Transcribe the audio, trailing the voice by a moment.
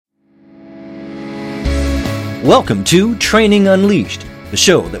Welcome to Training Unleashed, the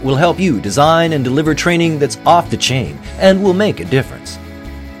show that will help you design and deliver training that's off the chain and will make a difference.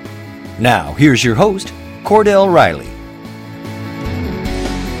 Now, here's your host, Cordell Riley.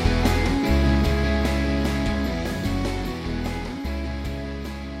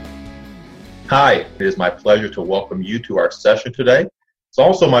 Hi, it is my pleasure to welcome you to our session today. It's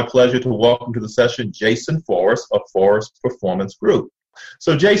also my pleasure to welcome to the session Jason Forrest of Forrest Performance Group.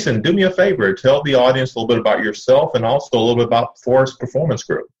 So Jason, do me a favor, tell the audience a little bit about yourself and also a little bit about Forrest Performance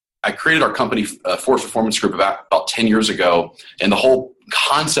Group. I created our company, Forrest Performance Group, about 10 years ago, and the whole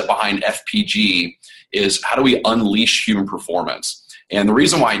concept behind FPG is how do we unleash human performance? And the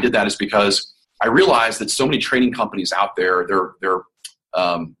reason why I did that is because I realized that so many training companies out there,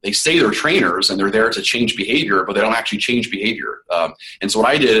 they say they're trainers and they're there to change behavior, but they don't actually change behavior. And so what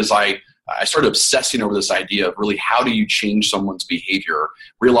I did is I started obsessing over this idea of really how do you change someone's behavior,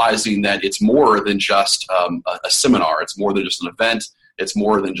 realizing that it's more than just a seminar. It's more than just an event. It's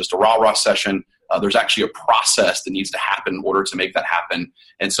more than just a rah-rah session. There's actually a process that needs to happen in order to make that happen.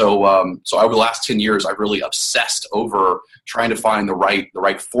 And so over the last 10 years, I've really obsessed over trying to find the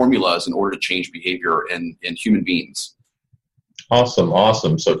right formulas in order to change behavior in human beings.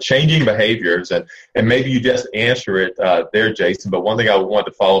 Awesome. So changing behaviors, and maybe you just answer it there, Jason, but one thing I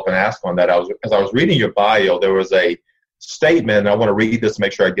wanted to follow up and ask on that, as I was reading your bio, there was a statement, and I want to read this to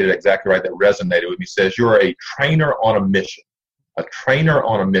make sure I get it exactly right, that resonated with me. It says, you're a trainer on a mission. A trainer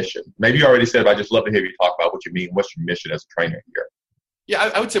on a mission. Maybe you already said it, but I just love to hear you talk about what you mean. What's your mission as a trainer here?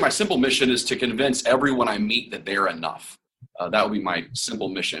 Yeah, I would say my simple mission is to convince everyone I meet that they're enough. That would be my simple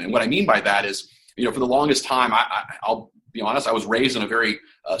mission. And what I mean by that is, for the longest time, I'll be honest, I was raised in a very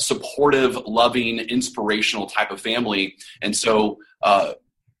supportive, loving, inspirational type of family. And so I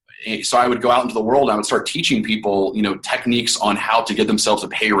would go out into the world and I would start teaching people, techniques on how to get themselves a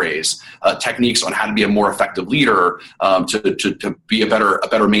pay raise, techniques on how to be a more effective leader, to be a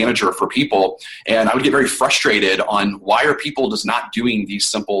better manager for people. And I would get very frustrated on why are people just not doing these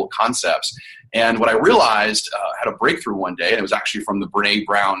simple concepts. And what I realized, I had a breakthrough one day, and it was actually from the Brene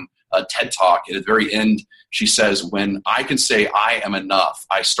Brown TED Talk. And at the very end, she says, when I can say I am enough,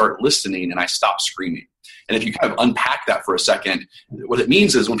 I start listening and I stop screaming. And if you kind of unpack that for a second, what it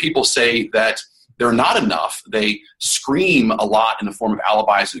means is when people say that they're not enough, they scream a lot in the form of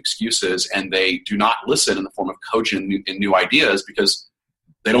alibis and excuses, and they do not listen in the form of coaching and new ideas because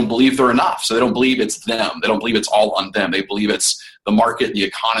they don't believe they're enough. So they don't believe it's them. They don't believe it's all on them. They believe it's the market, the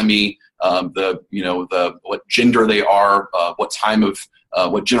economy, what gender they are,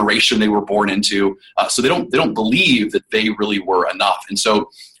 what generation they were born into. So they don't believe that they really were enough. And so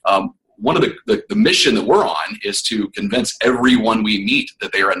one of the mission that we're on is to convince everyone we meet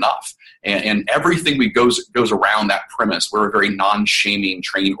that they are enough. And everything goes around that premise. We're a very non-shaming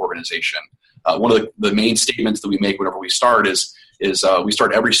training organization. One of the main statements that we make whenever we start is we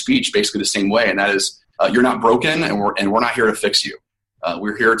start every speech basically the same way, and that is you're not broken, and we're not here to fix you.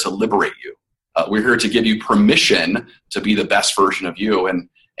 We're here to liberate you. We're here to give you permission to be the best version of you,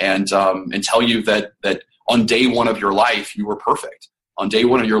 and tell you that on day one of your life you were perfect. On day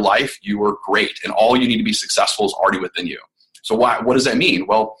one of your life you were great, and all you need to be successful is already within you. So what does that mean?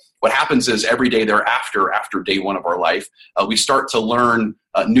 Well, what happens is every day thereafter, after day one of our life, we start to learn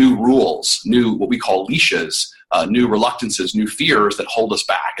new rules, new what we call leashes, new reluctances, new fears that hold us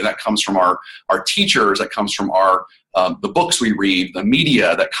back, and that comes from our teachers, that comes from the books we read, the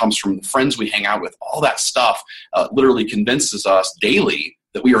media, that comes from the friends we hang out with. All that stuff literally convinces us daily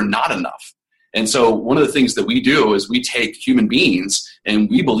that we are not enough. And so one of the things that we do is we take human beings and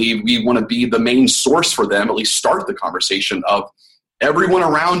we believe we want to be the main source for them, at least start the conversation of everyone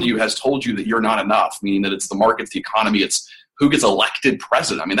around you has told you that you're not enough, meaning that it's the markets, the economy, it's who gets elected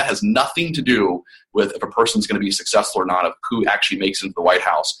president. I mean, that has nothing to do with if a person's going to be successful or not, of who actually makes it into the White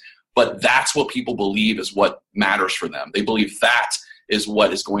House. But that's what people believe is what matters for them. They believe that is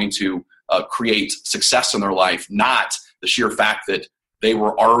what is going to create success in their life, not the sheer fact that they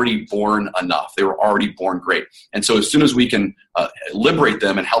were already born enough. They were already born great. And so as soon as we can liberate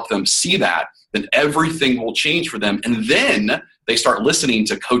them and help them see that, then everything will change for them. And then they start listening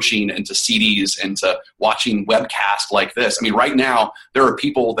to coaching and to CDs and to watching webcasts like this. I mean, right now, there are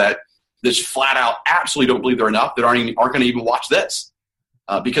people that just flat out absolutely don't believe they're enough that aren't going to even watch this.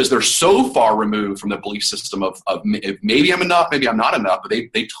 Because they're so far removed from the belief system of maybe I'm enough, maybe I'm not enough, but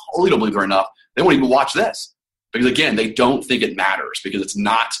they totally don't believe they're enough. They won't even watch this. Because again, they don't think it matters because it's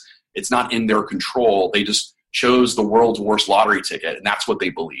not in their control. They just chose the world's worst lottery ticket, and that's what they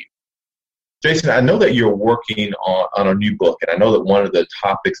believe. Jason, I know that you're working on a new book, and I know that one of the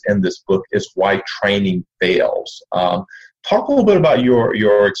topics in this book is why training fails. talk a little bit about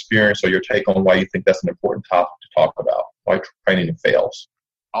your experience or your take on why you think that's an important topic to talk about, why training fails.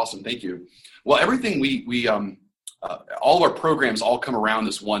 Awesome. Thank you. Well, everything we all of our programs all come around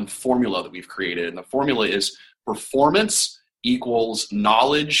this one formula that we've created. And the formula is performance equals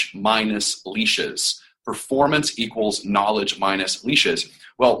knowledge minus leashes. Performance equals knowledge minus leashes.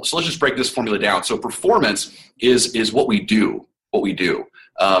 Well, so let's just break this formula down. So performance is what we do,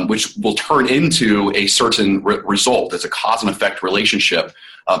 which will turn into a certain result. It's a cause and effect relationship.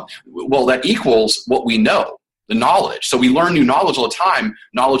 Well, that equals what we know, the knowledge. So we learn new knowledge all the time,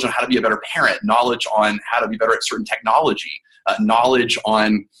 knowledge on how to be a better parent, knowledge on how to be better at certain technology, knowledge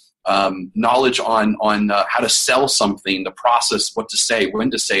on how to sell something, the process, what to say,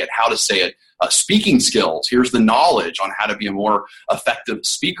 when to say it, how to say it, speaking skills. Here's the knowledge on how to be a more effective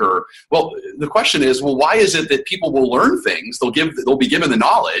speaker. Well, the question is, well, why is it that people will learn things, they'll be given the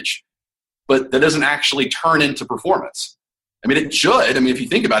knowledge, but that doesn't actually turn into performance? I mean, it should. I mean, if you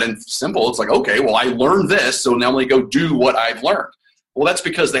think about it, it's simple. It's like, okay, well, I learned this, so now let me go do what I've learned. Well, that's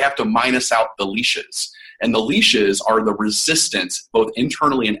because they have to minus out the leashes. And the leashes are the resistance, both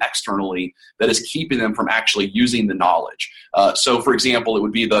internally and externally, that is keeping them from actually using the knowledge. So, for example, it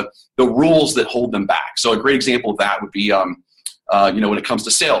would be the rules that hold them back. So a great example of that would be, when it comes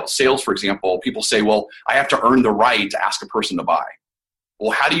to sales. Sales, for example, people say, well, I have to earn the right to ask a person to buy. Well,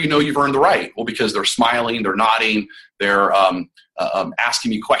 how do you know you've earned the right? Well, because they're smiling, they're nodding, they're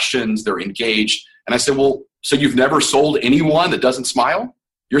asking me questions, they're engaged. And I said, well, so you've never sold anyone that doesn't smile?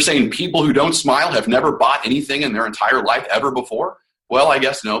 You're saying people who don't smile have never bought anything in their entire life ever before? Well, I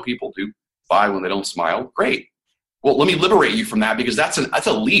guess no, people do buy when they don't smile. Great. Well, let me liberate you from that, because that's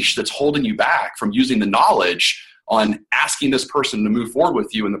a leash that's holding you back from using the knowledge on asking this person to move forward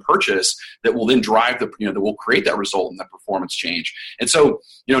with you in the purchase that will then drive that will create that result in that performance change. And so,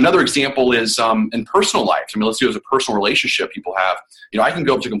 another example is in personal life. I mean, let's do it as a personal relationship people have. I can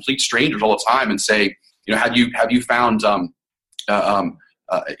go up to complete strangers all the time and say, have you found, can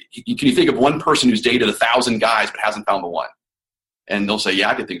you think of one person who's dated 1,000 guys but hasn't found the one? And they'll say, yeah,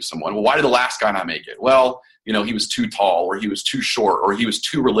 I can think of someone. Well, why did the last guy not make it? Well, he was too tall, or he was too short, or he was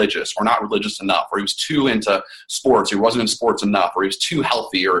too religious, or not religious enough, or he was too into sports, or he wasn't in sports enough, or he was too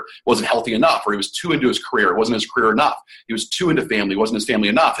healthy, or wasn't healthy enough, or he was too into his career, it wasn't his career enough. He was too into family, wasn't his family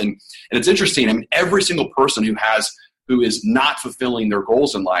enough. And it's interesting. I mean, every single person who is not fulfilling their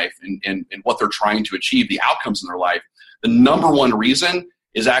goals in life and what they're trying to achieve, the outcomes in their life, the number one reason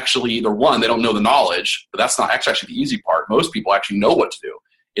is actually either one, they don't know the knowledge, but that's not actually the easy part. Most people actually know what to do.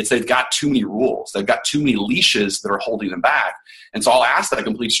 It's they've got too many rules. They've got too many leashes that are holding them back. And so I'll ask that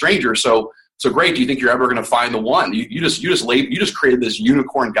complete stranger, so great, do you think you're ever going to find the one? You just created this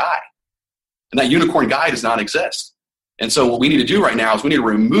unicorn guy. And that unicorn guy does not exist. And so what we need to do right now is we need to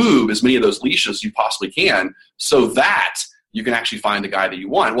remove as many of those leashes as you possibly can so that you can actually find the guy that you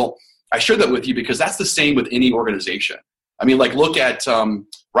want. Well, I share that with you because that's the same with any organization. I mean, like, look at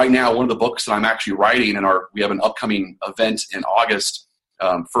right now, one of the books that I'm actually writing, and we have an upcoming event in August,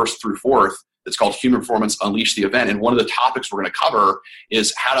 1st through 4th. It's called Human Performance Unleash the Event. And one of the topics we're going to cover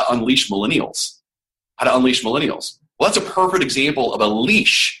is how to unleash millennials. How to unleash millennials. Well, that's a perfect example of a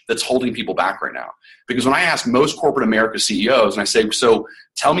leash that's holding people back right now. Because when I ask most corporate America CEOs, and I say, so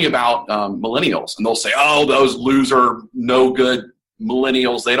tell me about millennials, and they'll say, oh, those loser, no good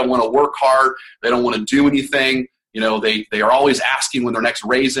millennials. They don't want to work hard. They don't want to do anything. They are always asking when their next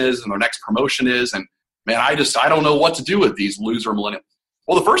raise is and their next promotion is. And man, I don't know what to do with these loser millennials.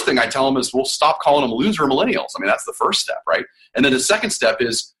 Well, the first thing I tell them is, we'll stop calling them loser millennials. I mean, that's the first step, right? And then the second step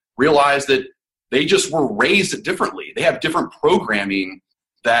is realize that they just were raised differently. They have different programming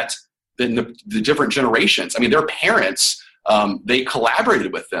than the different generations. I mean, their parents, they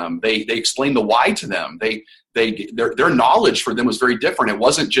collaborated with them. They explained the why to them. Their knowledge for them was very different. It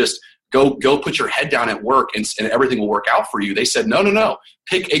wasn't just go put your head down at work and everything will work out for you. They said, no.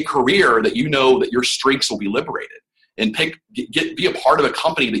 Pick a career that you know that your strengths will be liberated, and be a part of a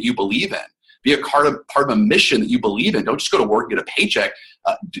company that you believe in. Be a part of a mission that you believe in. Don't just go to work and get a paycheck.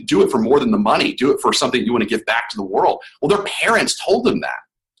 Do it for more than the money. Do it for something you want to give back to the world. Well, their parents told them that.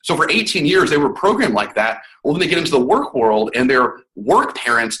 So for 18 years, they were programmed like that. Well, then they get into the work world, and their work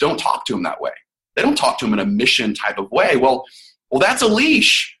parents don't talk to them that way. They don't talk to them in a mission type of way. Well, that's a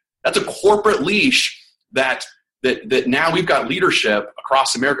leash. That's a corporate leash that now we've got leadership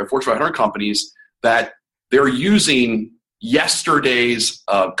across America, Fortune 500 companies, that they're using yesterday's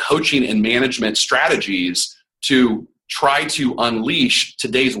coaching and management strategies to try to unleash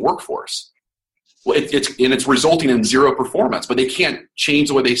today's workforce. Well, it's resulting in zero performance, but they can't change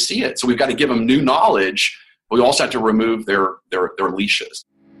the way they see it. So we've got to give them new knowledge. But we also have to remove their leashes.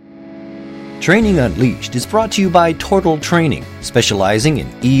 Training Unleashed is brought to you by Tortal Training, specializing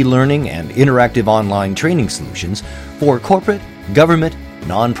in e-learning and interactive online training solutions for corporate, government,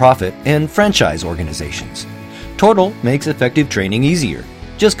 nonprofit, and franchise organizations. Tortal makes effective training easier.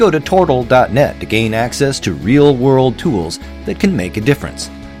 Just go to tortal.net to gain access to real-world tools that can make a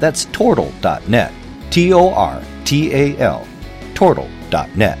difference. That's tortal.net. Tortal.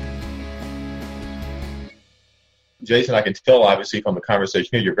 Tortal.net. Jason, I can tell, obviously, from the conversation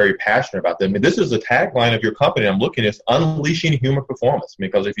here, you're very passionate about them. I mean, this is the tagline of your company. I'm looking at unleashing human performance.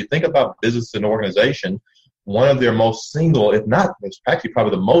 Because if you think about business and organization, one of their most single, if not, it's actually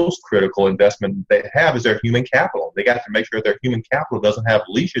probably the most critical investment they have is their human capital. They got to make sure their human capital doesn't have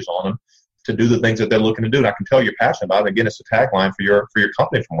leashes on them to do the things that they're looking to do. And I can tell you're passionate about it. Again, it's a tagline for your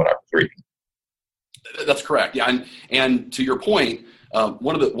company from what I was reading. That's correct. Yeah, and to your point,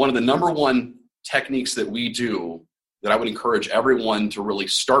 one of the number one techniques that we do that I would encourage everyone to really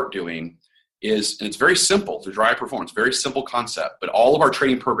start doing is, and it's very simple to drive performance, very simple concept, but all of our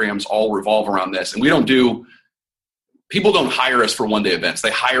training programs all revolve around this. And people don't hire us for one-day events. They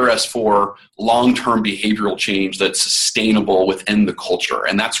hire us for long-term behavioral change that's sustainable within the culture.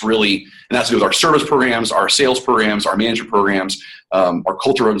 And that's to do with our service programs, our sales programs, our management programs, our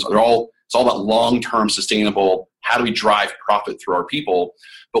culture programs. It's all about long-term sustainable, how do we drive profit through our people?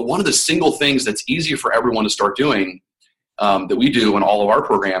 But one of the single things that's easier for everyone to start doing that we do in all of our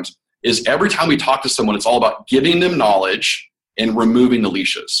programs is every time we talk to someone, it's all about giving them knowledge and removing the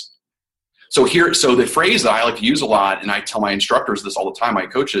leashes. So the phrase that I like to use a lot, and I tell my instructors this all the time, my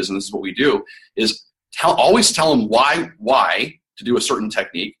coaches, and this is what we do, is always tell them why to do a certain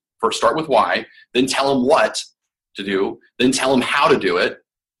technique. First start with why, then tell them what to do, then tell them how to do it,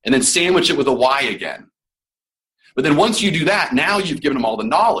 and then sandwich it with a why again. But then once you do that, now you've given them all the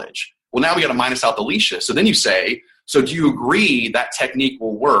knowledge. Well, now we got to minus out the leashes. So then you say, so do you agree that technique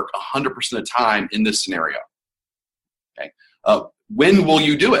will work 100% of the time in this scenario? Okay. When will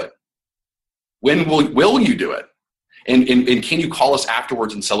you do it? When will you do it? And can you call us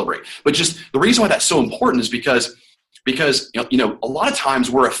afterwards and celebrate? But just the reason why that's so important is because a lot of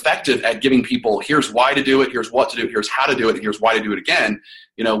times we're effective at giving people, here's why to do it, here's what to do, here's how to do it, and here's why to do it again.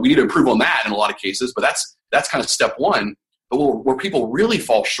 We need to improve on that in a lot of cases, but that's kind of step one. But where people really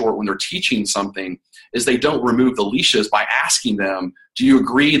fall short when they're teaching something is they don't remove the leashes by asking them, do you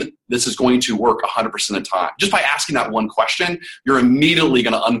agree that this is going to work 100% of the time? Just by asking that one question, you're immediately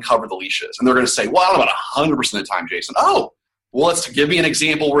going to uncover the leashes. And they're going to say, well, I don't know about 100% of the time, Jason. Oh, well, let's give me an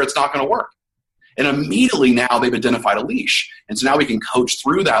example where it's not going to work. And immediately now they've identified a leash. And so now we can coach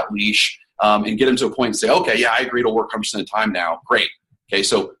through that leash and get them to a point and say, okay, yeah, I agree it'll work 100% of the time now. Great. Okay,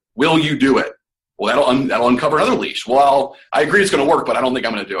 so will you do it? Well, that'll uncover another leash. Well, I agree it's going to work, but I don't think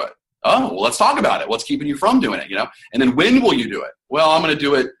I'm going to do it. Oh, well, let's talk about it. What's keeping you from doing it? And then when will you do it? Well, I'm going to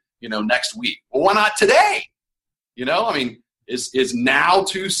do it, next week. Well, why not today? Is now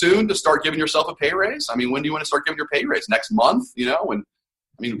too soon to start giving yourself a pay raise? When do you want to start giving your pay raise? Next month? How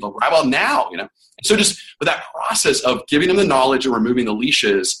about now? So but that process of giving them the knowledge and removing the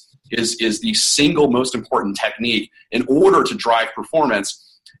leashes is the single most important technique in order to drive performance.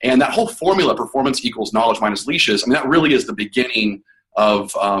 And that whole formula, performance equals knowledge minus leashes, that really is the beginning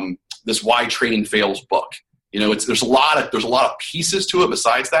of this Why Training Fails book. There's a lot of pieces to it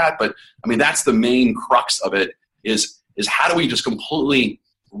besides that, but that's the main crux of it is how do we just completely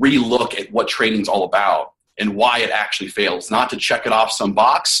relook at what training's all about and why it actually fails, not to check it off some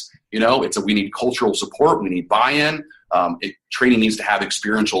box. We need cultural support, we need buy-in. Training needs to have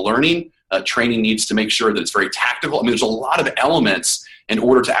experiential learning. Training needs to make sure that it's very tactical. There's a lot of elements in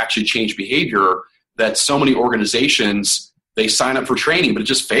order to actually change behavior that so many organizations, they sign up for training, but it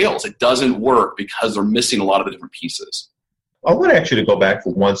just fails. It doesn't work because they're missing a lot of the different pieces. I want to actually go back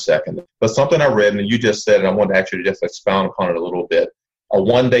for 1 second. But something I read, and you just said, and I want to actually just expound upon it a little bit. A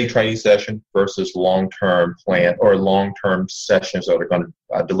one-day training session versus long-term plan or long-term sessions that are going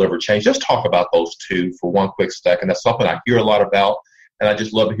to deliver change. Just talk about those two for one quick second. That's something I hear a lot about, and I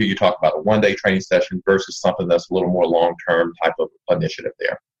just love to hear you talk about a one-day training session versus something that's a little more long-term type of initiative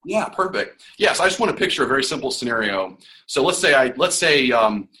there. Yeah, perfect. Yes, I just want to picture a very simple scenario. So let's say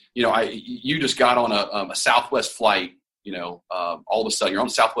you just got on a Southwest flight. All of a sudden you're on a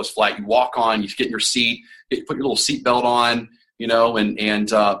Southwest flight. You walk on, you get in your seat, put your little seat belt on.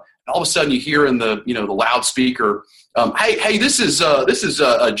 And all of a sudden you hear in the loudspeaker, hey, this is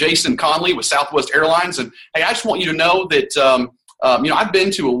Jason Conley with Southwest Airlines, and hey, I just want you to know that I've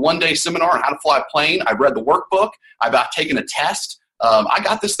been to a one-day seminar on how to fly a plane. I've read the workbook. I've taken a test. I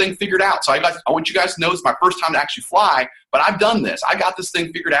got this thing figured out. So I want you guys to know it's my first time to actually fly, but I've done this. I got this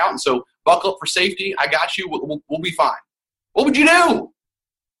thing figured out, and so buckle up for safety. I got you. We'll be fine. What would you do?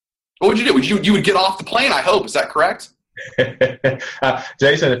 What would you do? You would get off the plane, I hope. Is that correct?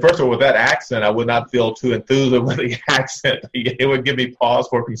 Jason, first of all, with that accent, I would not feel too enthused with the accent. It would give me pause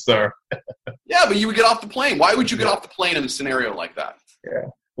for concern. Yeah, but you would get off the plane. Why would you get off the plane in a scenario like that? Yeah.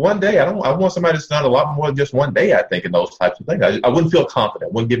 One day, I want somebody that's done a lot more than just one day, I think, in those types of things. I wouldn't feel confident.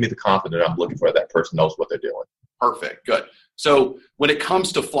 It wouldn't give me the confidence I'm looking for. That person knows what they're doing. Perfect. Good. So when it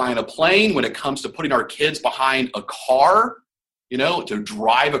comes to flying a plane, when it comes to putting our kids behind a car, to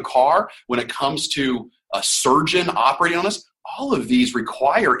drive a car, when it comes to a surgeon operating on us, all of these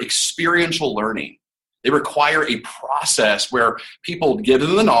require experiential learning. They require a process where people give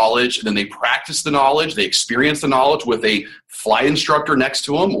them the knowledge, and then they practice the knowledge, they experience the knowledge with a flight instructor next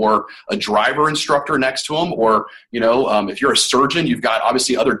to them or a driver instructor next to them, or, if you're a surgeon, you've got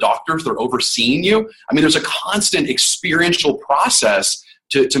obviously other doctors that are overseeing you. I mean, there's a constant experiential process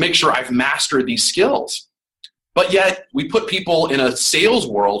to make sure I've mastered these skills. But yet we put people in a sales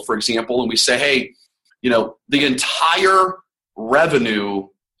world, for example, and we say, hey, the entire revenue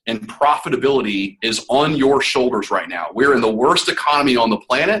and profitability is on your shoulders right now. We're in the worst economy on the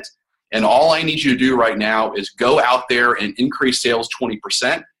planet, and all I need you to do right now is go out there and increase sales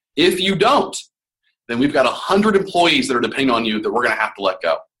 20%. If you don't, then we've got 100 employees that are depending on you that we're going to have to let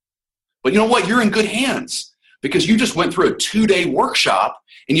go. But you know what? You're in good hands because you just went through a 2-day workshop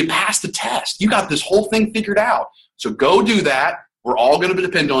and you passed the test. You got this whole thing figured out. So go do that. We're all going to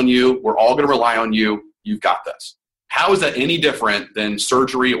depend on you. We're all going to rely on you. You've got this. How is that any different than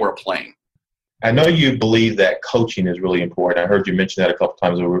surgery or a plane? I know you believe that coaching is really important. I heard you mention that a couple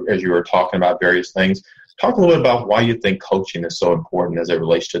times as you were talking about various things. Talk a little bit about why you think coaching is so important as it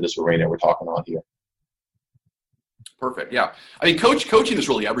relates to this arena we're talking on here. Perfect. Yeah. I mean, coaching is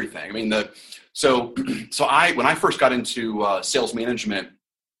really everything. I mean, when I first got into sales management,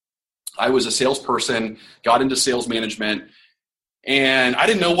 I was a salesperson, got into sales management, and I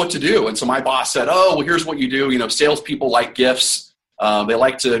didn't know what to do. And so my boss said, oh, well, here's what you do. Salespeople like gifts. They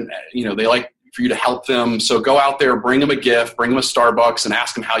like for you to help them. So go out there, bring them a gift, bring them a Starbucks, and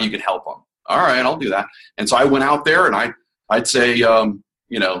ask them how you can help them. All right, I'll do that. And so I went out there and I'd say,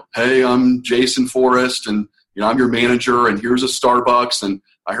 hey, I'm Jason Forrest, and I'm your manager, and here's a Starbucks, and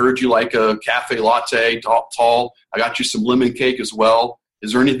I heard you like a cafe latte, tall. I got you some lemon cake as well.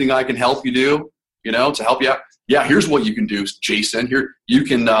 Is there anything I can help you do, to help you out? Yeah, here's what you can do, Jason. Here, you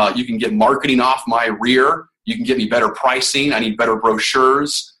can get marketing off my rear. You can get me better pricing. I need better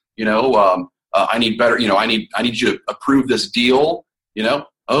brochures. I need better. I need you to approve this deal.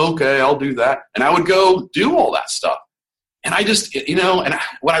 Okay, I'll do that. And I would go do all that stuff. And I just,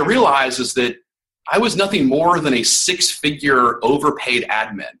 what I realized is that I was nothing more than a 6-figure overpaid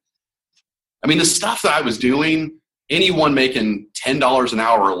admin. I mean, the stuff that I was doing, anyone making $10 an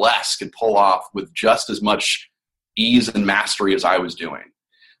hour or less could pull off with just as much ease and mastery as I was doing.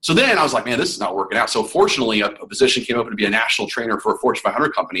 So then I was like, man, this is not working out. So fortunately, a position came open to be a national trainer for a Fortune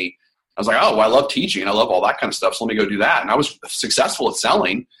 500 company. I was like, oh, well, I love teaching. I love all that kind of stuff. So let me go do that. And I was successful at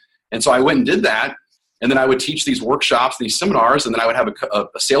selling. And so I went and did that. And then I would teach these workshops, these seminars, and then I would have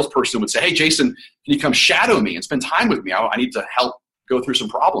a salesperson who would say, hey, Jason, can you come shadow me and spend time with me? I need to help go through some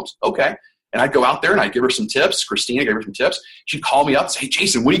problems. Okay. And I'd go out there and I'd give her some tips. Christina gave her some tips. She'd call me up and say, hey,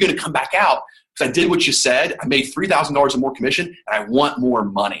 Jason, when are you going to come back out? Because I did what you said. I made $3,000 or more commission, and I want more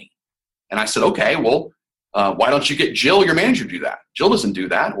money. And I said, okay, well, why don't you get Jill, your manager, to do that? Jill doesn't do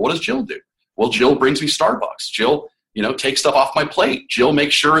that. What does Jill do? Well, Jill brings me Starbucks. Jill, takes stuff off my plate. Jill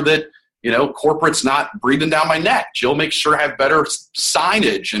makes sure that, corporate's not breathing down my neck. Jill makes sure I have better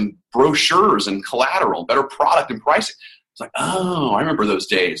signage and brochures and collateral, better product and pricing. It's like, oh, I remember those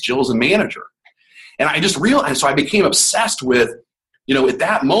days. Jill's a manager. And I just realized, so I became obsessed with, at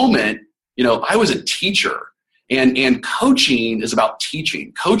that moment, I was a teacher. And coaching is about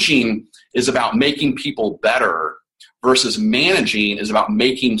teaching. Coaching is about making people better versus managing is about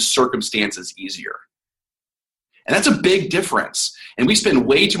making circumstances easier. And that's a big difference. And we spend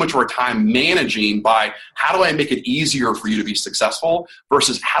way too much of our time managing by how do I make it easier for you to be successful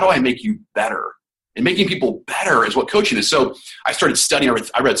versus how do I make you better? And making people better is what coaching is. So I started studying.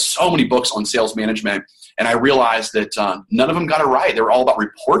 I read so many books on sales management, and I realized that none of them got it right. They were all about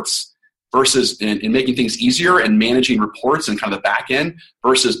reports versus in making things easier and managing reports and kind of the back end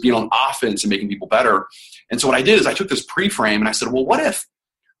versus being on offense and making people better. And so what I did is I took this pre-frame and I said, well, what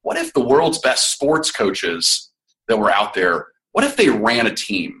if the world's best sports coaches that were out there, what if they ran a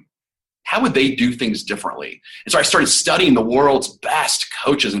team? How would they do things differently? And so I started studying the world's best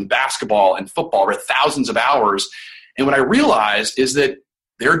coaches in basketball and football. I read thousands of hours. And what I realized is that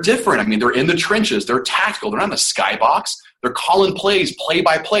they're different. I mean, they're in the trenches. They're tactical. They're not in the skybox. They're calling plays play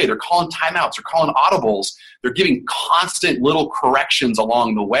by play. They're calling timeouts. They're calling audibles. They're giving constant little corrections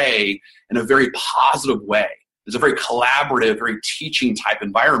along the way in a very positive way. It's a very collaborative, very teaching type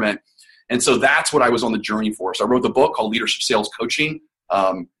environment. And so that's what I was on the journey for. So I wrote the book called Leadership Sales Coaching.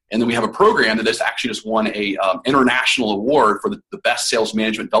 And then we have a program that actually just won a international award for the best sales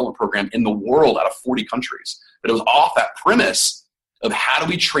management development program in the world out of 40 countries. But it was off that premise of how do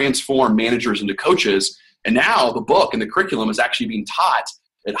we transform managers into coaches. And now the book and the curriculum is actually being taught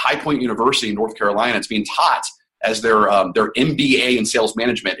at High Point University in North Carolina. It's being taught as their MBA in sales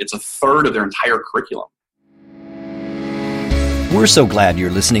management. It's a third of their entire curriculum. We're so glad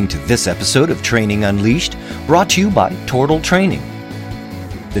you're listening to this episode of Training Unleashed, brought to you by Tortal Training.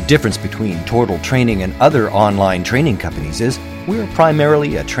 The difference between Tortal Training and other online training companies is we're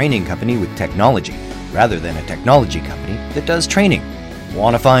primarily a training company with technology, rather than a technology company that does training.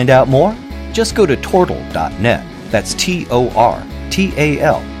 Want to find out more? Just go to tortal.net. That's Tortal,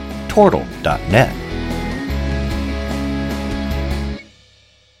 tortal.net.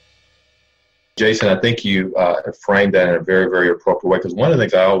 Jason, I think you framed that in a very, very appropriate way, because one of the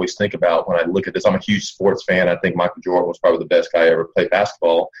things I always think about when I look at this, I'm a huge sports fan. I think Michael Jordan was probably the best guy ever played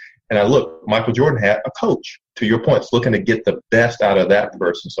basketball. And I look, Michael Jordan had a coach, to your point, looking to get the best out of that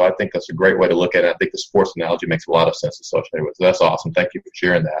person. So I think that's a great way to look at it. I think the sports analogy makes a lot of sense associated with it. So that's awesome. Thank you for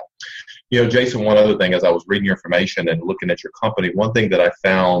sharing that. You know, Jason, one other thing, as I was reading your information and looking at your company, one thing that I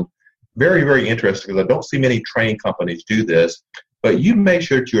found very, very interesting, because I don't see many training companies do this, but you make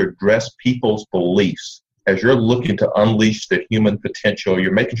sure to address people's beliefs. As you're looking to unleash the human potential,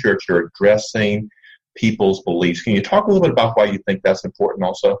 you're making sure that you're addressing people's beliefs. Can you talk a little bit about why you think that's important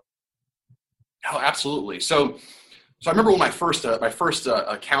also? Oh, absolutely. So I remember when my first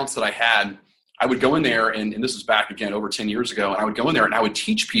accounts that I had, I would go in there, and this is back again over 10 years ago, and I would go in there and I would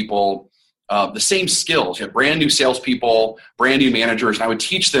teach people the same skills. You have brand new salespeople, brand new managers, and I would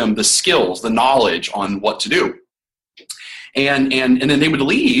teach them the skills, the knowledge on what to do. And then they would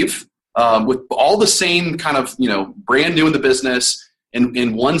leave with all the same kind of, brand new in the business,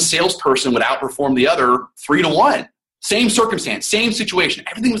 and one salesperson would outperform the other 3-1. Same circumstance, same situation.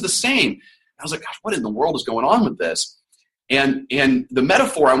 Everything was the same. I was like, gosh, what in the world is going on with this? And the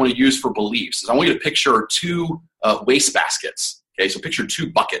metaphor I want to use for beliefs is I want you to picture two waste baskets. Okay, so picture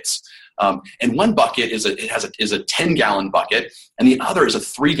two buckets. And one bucket is a 10-gallon bucket, and the other is a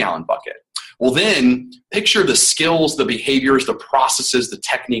 3-gallon bucket. Well, then picture the skills, the behaviors, the processes, the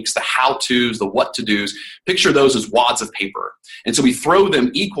techniques, the how-tos, the what-to-dos. Picture those as wads of paper. And so we throw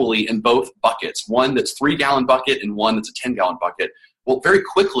them equally in both buckets, one that's 3-gallon bucket and one that's a 10-gallon bucket. Well, very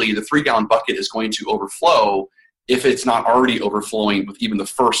quickly, the 3-gallon bucket is going to overflow if it's not already overflowing with even the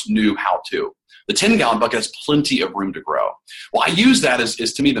first new how-to. The 10-gallon bucket has plenty of room to grow. Well, I use that as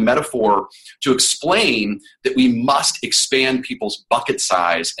to me the metaphor to explain that we must expand people's bucket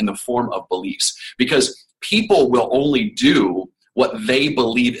size in the form of beliefs, because people will only do what they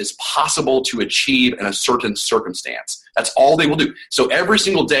believe is possible to achieve in a certain circumstance. That's all they will do. So every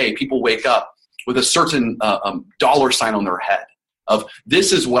single day, people wake up with a certain dollar sign on their head of,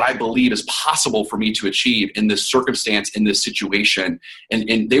 this is what I believe is possible for me to achieve in this circumstance, in this situation,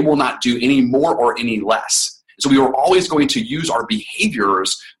 and they will not do any more or any less. So we are always going to use our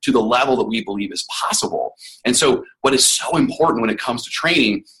behaviors to the level that we believe is possible. And so what is so important when it comes to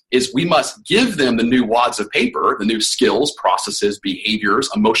training is we must give them the new wads of paper, the new skills, processes, behaviors,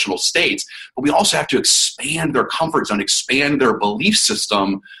 emotional states, but we also have to expand their comfort zone, expand their belief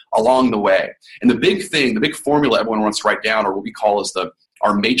system along the way. And the big thing, the big formula everyone wants to write down, or what we call is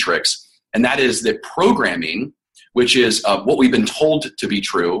our matrix, and that is that programming, which is what we've been told to be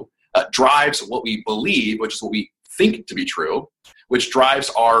true, drives what we believe, which is what we think to be true, which drives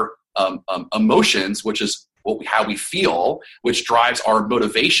our emotions, which is how we feel, which drives our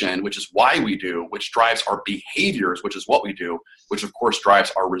motivation, which is why we do, which drives our behaviors, which is what we do, which of course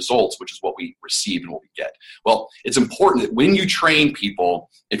drives our results, which is what we receive and what we get. Well, it's important that when you train people,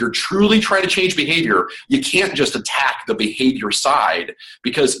 if you're truly trying to change behavior, you can't just attack the behavior side,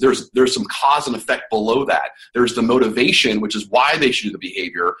 because there's some cause and effect below that. There's the motivation, which is why they should do the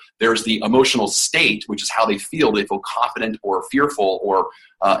behavior. There's the emotional state, which is how they feel. They feel confident or fearful, or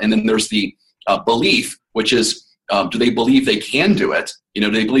and then there's the belief, which is, do they believe they can do it? Do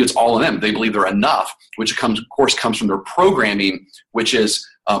they believe it's all in them? Do they believe they're enough? Which of course comes from their programming, which is,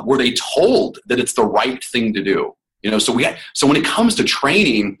 were they told that it's the right thing to do? So when it comes to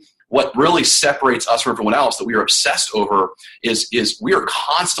training, what really separates us from everyone else that we are obsessed over is we are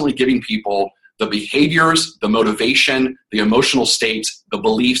constantly giving people the behaviors, the motivation, the emotional states, the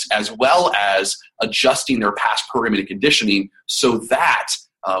beliefs, as well as adjusting their past programming and conditioning so that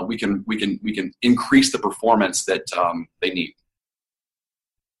we can increase the performance that they need.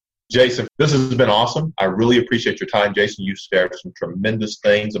 Jason, this has been awesome. I really appreciate your time. Jason, you shared some tremendous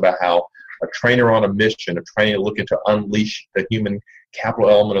things about how a trainer on a mission, a trainer looking to unleash the human capital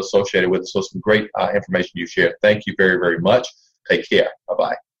element associated with it. So some great information you shared. Thank you very, very much. Take care.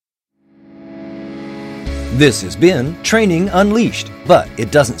 Bye-bye. This has been Training Unleashed, but it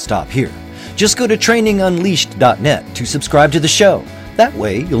doesn't stop here. Just go to trainingunleashed.net to subscribe to the show. That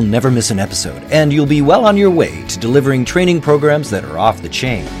way, you'll never miss an episode, and you'll be well on your way to delivering training programs that are off the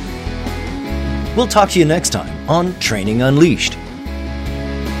chain. We'll talk to you next time on Training Unleashed.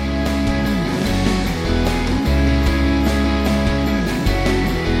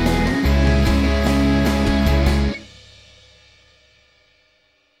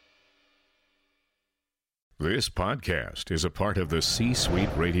 This podcast is a part of the C-Suite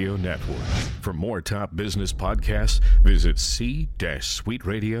Radio Network. For more top business podcasts, visit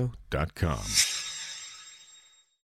c-suiteradio.com.